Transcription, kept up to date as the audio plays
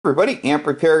Everybody,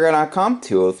 amprepairguy.com,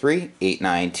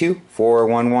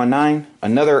 203-892-4119.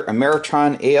 Another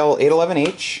Ameritron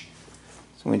al-811h.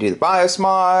 So we do the BIOS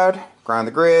mod, ground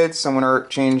the grid. Someone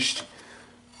changed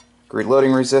grid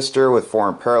loading resistor with 4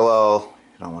 in parallel.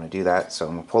 You don't want to do that, so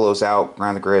I'm going to pull those out,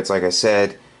 ground the grids like I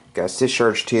said. Gas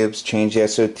discharge tubes, change the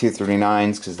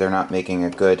SO239s because they're not making a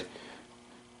good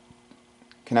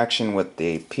connection with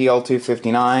the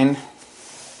PL259.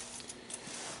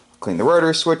 Clean the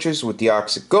rotor switches with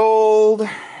deoxit gold,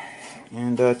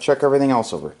 and check everything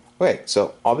else over. Okay,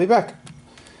 so I'll be back.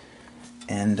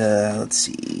 And let's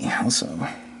see, also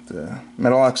the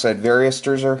metal oxide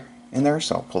varistors are in there,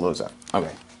 so I'll pull those out.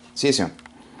 Okay, see you soon.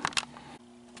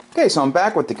 Okay, so I'm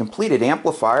back with the completed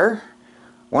amplifier.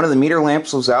 One of the meter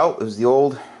lamps was out. It was the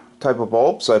old type of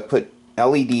bulb, so I put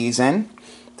LEDs in.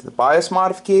 To the BIOS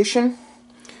modification,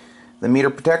 the meter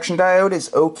protection diode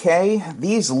is okay.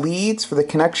 These leads for the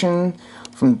connection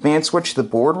from the band switch to the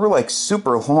board were like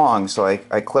super long, so I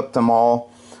clipped them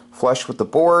all flush with the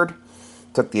board.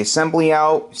 Took the assembly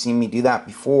out. You've seen me do that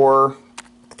before.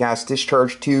 The gas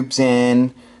discharge tubes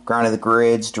in. Grounded the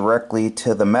grids directly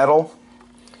to the metal.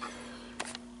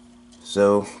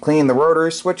 So cleaning the rotor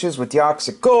switches with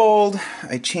deoxit gold.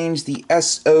 I changed the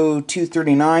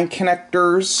SO239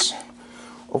 connectors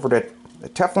over to the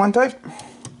Teflon type.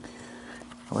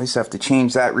 Always have to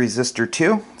change that resistor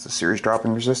too. It's a series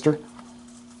dropping resistor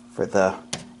for the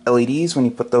LEDs when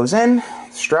you put those in.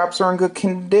 The straps are in good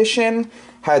condition.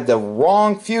 Had the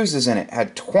wrong fuses in it.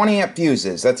 Had 20 amp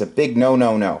fuses. That's a big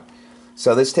no.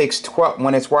 So this takes 12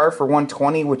 when it's wired for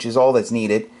 120, which is all that's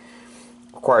needed.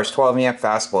 Requires 12 amp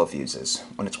fast flow fuses.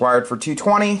 When it's wired for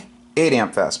 220, 8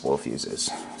 amp fast flow fuses.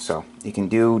 So you can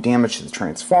do damage to the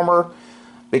transformer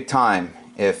big time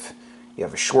if you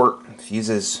have a short.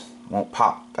 Fuses won't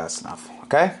pop fast enough.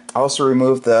 Okay, I also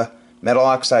removed the metal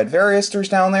oxide varistors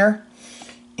down there,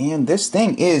 and this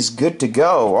thing is good to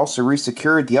go. Also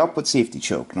resecured the output safety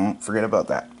choke. Don't forget about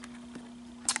that.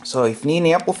 So if you need an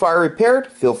amplifier repaired,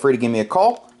 feel free to give me a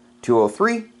call.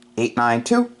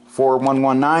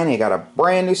 203-892-4119. I got a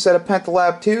brand new set of Penta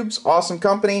Lab tubes. Awesome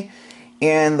company.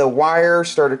 And the wire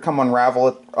started to come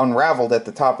unraveled at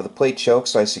the top of the plate choke,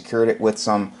 so I secured it with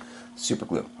some super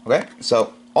glue. Okay,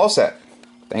 so all set.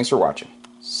 Thanks for watching.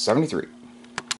 73.